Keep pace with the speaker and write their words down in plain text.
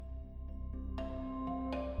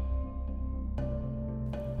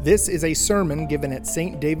This is a sermon given at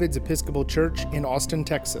St. David's Episcopal Church in Austin,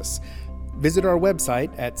 Texas. Visit our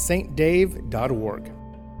website at stdave.org.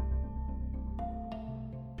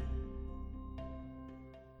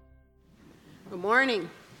 Good morning.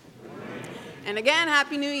 And again,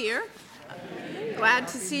 Happy New Year. Glad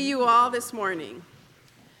to see you all this morning.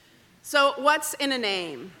 So, what's in a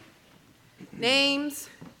name? Names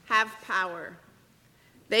have power.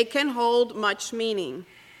 They can hold much meaning.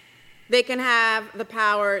 They can have the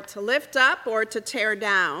power to lift up or to tear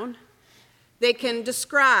down. They can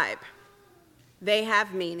describe. They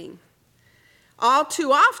have meaning. All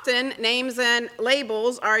too often, names and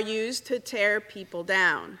labels are used to tear people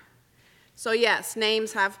down. So yes,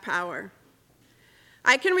 names have power.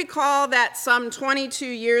 I can recall that some 22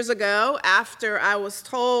 years ago, after I was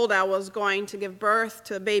told I was going to give birth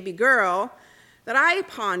to a baby girl, that I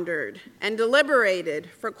pondered and deliberated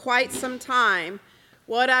for quite some time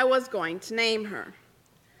what I was going to name her.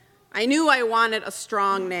 I knew I wanted a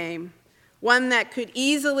strong name, one that could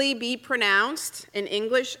easily be pronounced in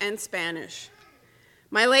English and Spanish.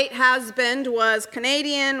 My late husband was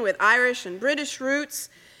Canadian with Irish and British roots,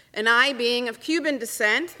 and I, being of Cuban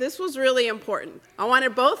descent, this was really important. I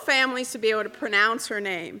wanted both families to be able to pronounce her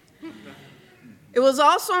name. It was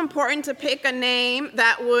also important to pick a name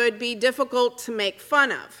that would be difficult to make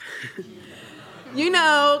fun of. You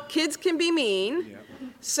know, kids can be mean,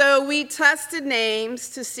 so we tested names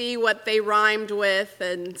to see what they rhymed with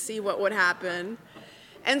and see what would happen.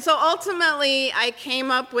 And so ultimately, I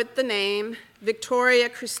came up with the name Victoria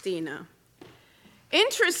Cristina.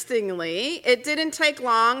 Interestingly, it didn't take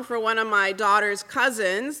long for one of my daughter's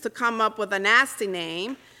cousins to come up with a nasty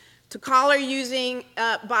name to call her using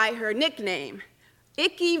by her nickname,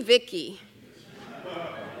 Icky Vicky.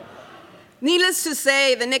 Needless to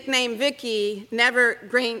say, the nickname Vicky never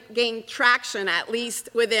gained traction, at least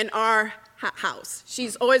within our house.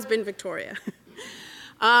 She's always been Victoria.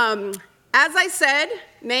 As I said,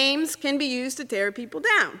 names can be used to tear people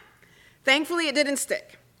down. Thankfully, it didn't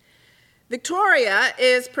stick. Victoria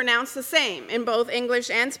is pronounced the same in both English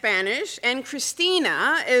and Spanish, and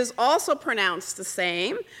Cristina is also pronounced the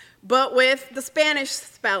same, but with the Spanish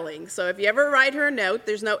spelling. So if you ever write her a note,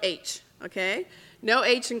 there's no H, okay? No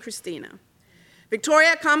H in Cristina.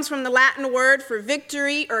 Victoria comes from the Latin word for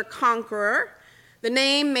victory or conqueror, the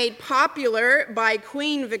name made popular by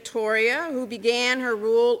Queen Victoria, who began her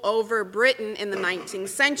rule over Britain in the 19th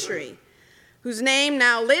century, whose name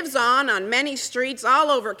now lives on many streets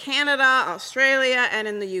all over Canada, Australia, and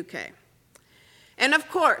in the UK. And of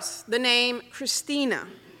course, the name Cristina,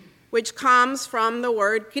 which comes from the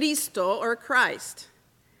word Cristo or Christ.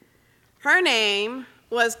 Her name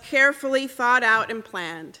was carefully thought out and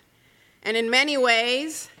planned, and in many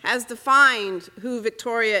ways has defined who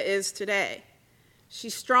Victoria is today.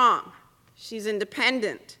 She's strong, she's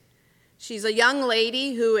independent, she's a young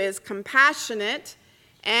lady who is compassionate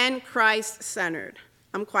and Christ-centered.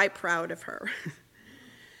 I'm quite proud of her.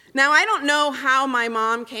 Now, I don't know how my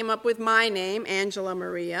mom came up with my name, Angela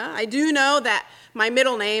Maria. I do know that my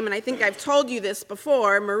middle name, and I think I've told you this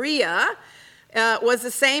before, Maria, was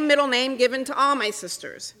the same middle name given to all my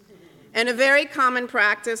sisters, and a very common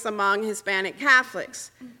practice among Hispanic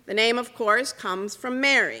Catholics. The name, of course, comes from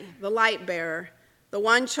Mary, the light bearer, the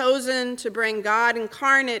one chosen to bring God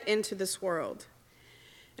incarnate into this world.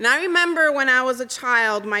 And I remember when I was a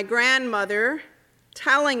child, my grandmother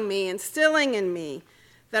telling me, instilling in me,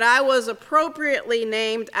 that I was appropriately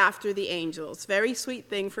named after the angels. Very sweet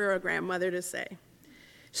thing for a grandmother to say.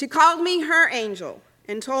 She called me her angel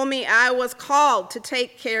and told me I was called to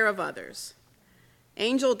take care of others.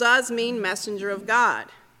 Angel does mean messenger of God.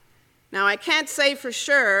 Now, I can't say for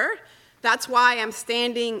sure. That's why I'm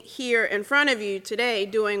standing here in front of you today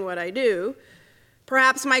doing what I do.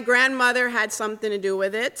 Perhaps my grandmother had something to do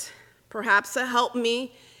with it. Perhaps it helped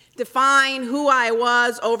me define who I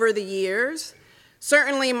was over the years.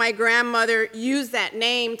 Certainly, my grandmother used that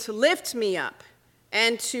name to lift me up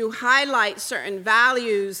and to highlight certain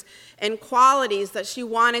values and qualities that she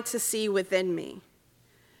wanted to see within me.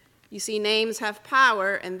 You see, names have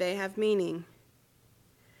power and they have meaning.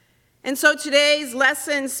 And so today's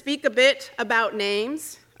lessons speak a bit about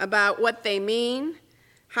names, about what they mean,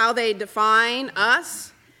 how they define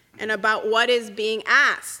us, and about what is being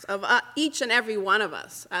asked of each and every one of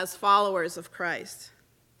us as followers of Christ.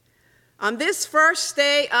 On this first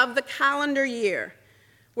day of the calendar year,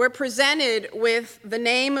 we're presented with the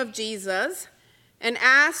name of Jesus and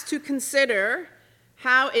asked to consider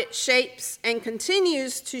how it shapes and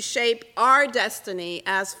continues to shape our destiny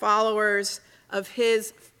as followers of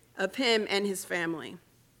him and his family.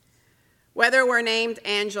 Whether we're named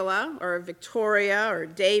Angela or Victoria or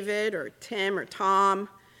David or Tim or Tom,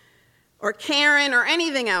 or Karen or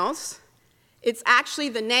anything else. It's actually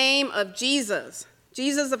the name of Jesus,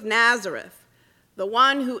 Jesus of Nazareth, the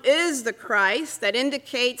one who is the Christ that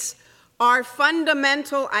indicates our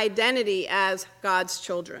fundamental identity as God's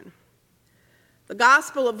children. The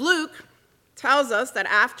Gospel of Luke tells us that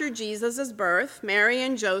after Jesus' birth, Mary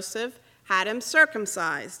and Joseph had him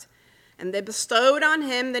circumcised, and they bestowed on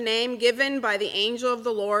him the name given by the angel of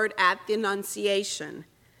the Lord at the Annunciation,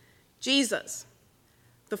 Jesus,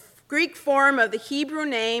 the Greek form of the Hebrew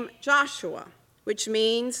name Joshua, which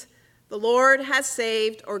means the Lord has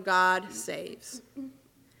saved or God saves.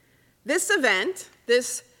 This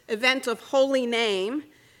event of holy name,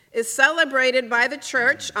 is celebrated by the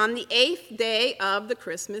church on the 8th day of the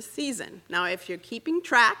Christmas season. Now, if you're keeping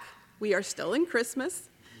track, we are still in Christmas.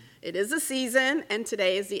 It is a season, and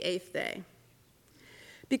today is the 8th day.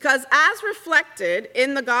 Because as reflected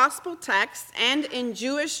in the gospel text and in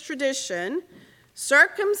Jewish tradition,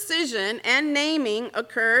 circumcision and naming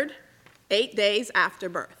occurred 8 days after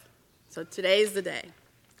birth. So today's the day.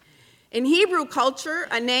 In Hebrew culture,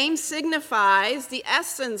 a name signifies the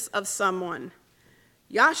essence of someone.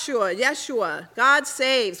 Yeshua, God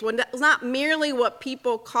saves, was not merely what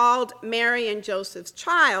people called Mary and Joseph's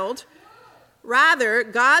child. Rather,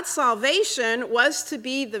 God's salvation was to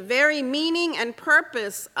be the very meaning and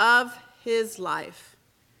purpose of his life.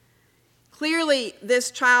 Clearly,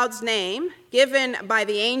 this child's name, given by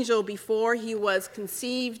the angel before he was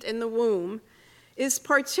conceived in the womb, is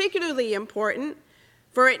particularly important,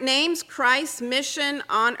 for it names Christ's mission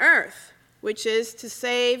on earth, which is to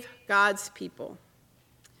save God's people.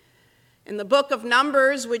 In the book of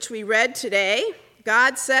Numbers, which we read today,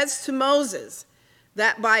 God says to Moses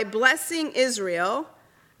that by blessing Israel,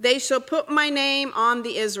 they shall put my name on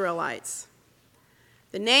the Israelites.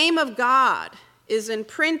 The name of God is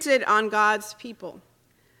imprinted on God's people.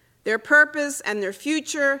 Their purpose and their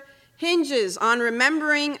future hinges on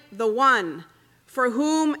remembering the one for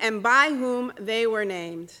whom and by whom they were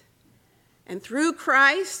named. And through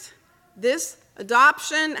Christ, this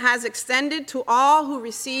adoption has extended to all who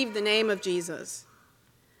receive the name of Jesus.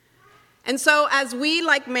 And so as we,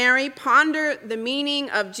 like Mary, ponder the meaning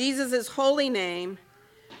of Jesus' holy name,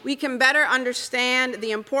 we can better understand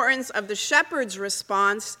the importance of the shepherd's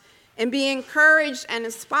response and be encouraged and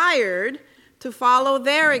inspired to follow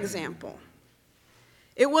their example.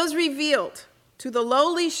 It was revealed to the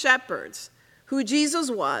lowly shepherds who Jesus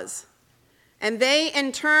was, and they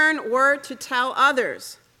in turn were to tell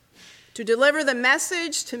others, to deliver the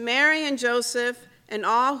message to Mary and Joseph and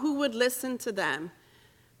all who would listen to them,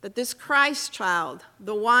 that this Christ child,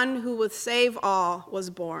 the one who would save all, was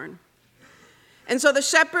born. And so the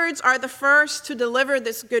shepherds are the first to deliver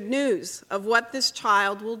this good news of what this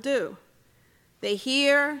child will do. They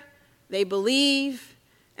hear, they believe,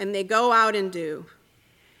 and they go out and do.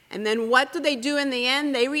 And then what do they do in the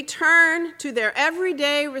end? They return to their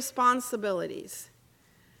everyday responsibilities,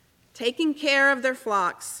 taking care of their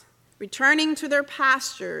flocks, returning to their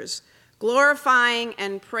pastures, glorifying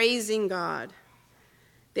and praising God.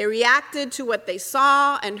 They reacted to what they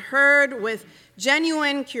saw and heard with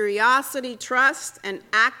genuine curiosity, trust, and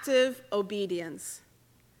active obedience.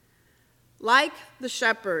 Like the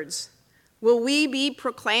shepherds, will we be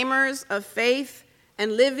proclaimers of faith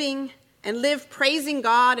and live praising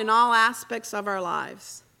God in all aspects of our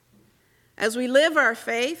lives? As we live our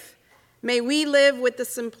faith, may we live with the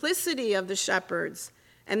simplicity of the shepherds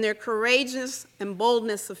and their courageous and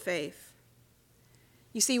boldness of faith.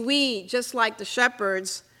 You see, we, just like the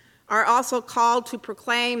shepherds, are also called to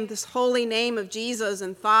proclaim this holy name of Jesus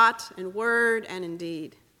in thought and word and in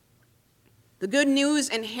deed. The good news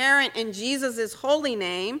inherent in Jesus' holy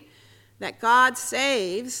name, that God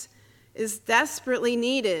saves, is desperately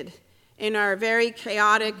needed in our very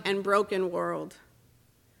chaotic and broken world.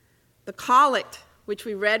 The collect, which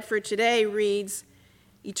we read for today, reads,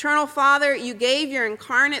 "Eternal Father, you gave your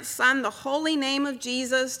incarnate Son the holy name of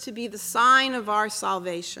Jesus to be the sign of our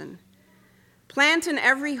salvation. Plant in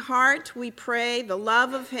every heart, we pray, the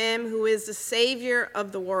love of him who is the Savior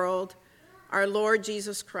of the world, our Lord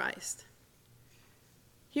Jesus Christ."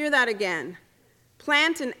 Hear that again.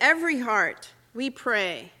 Plant in every heart, we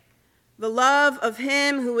pray, the love of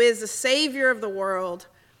him who is the Savior of the world,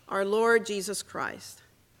 our Lord Jesus Christ.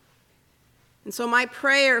 And so my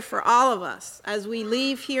prayer for all of us as we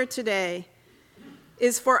leave here today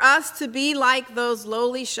is for us to be like those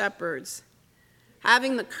lowly shepherds,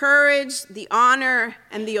 having the courage, the honor,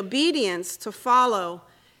 and the obedience to follow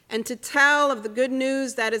and to tell of the good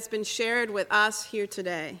news that has been shared with us here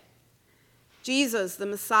today. Jesus, the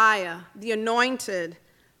Messiah, the Anointed,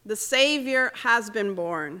 the Savior has been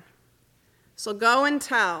born. So go and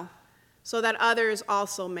tell so that others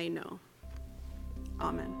also may know.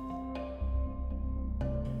 Amen.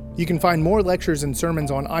 You can find more lectures and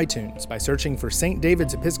sermons on iTunes by searching for St.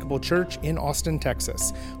 David's Episcopal Church in Austin,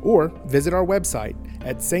 Texas, or visit our website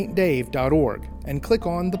at stdave.org and click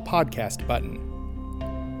on the podcast button.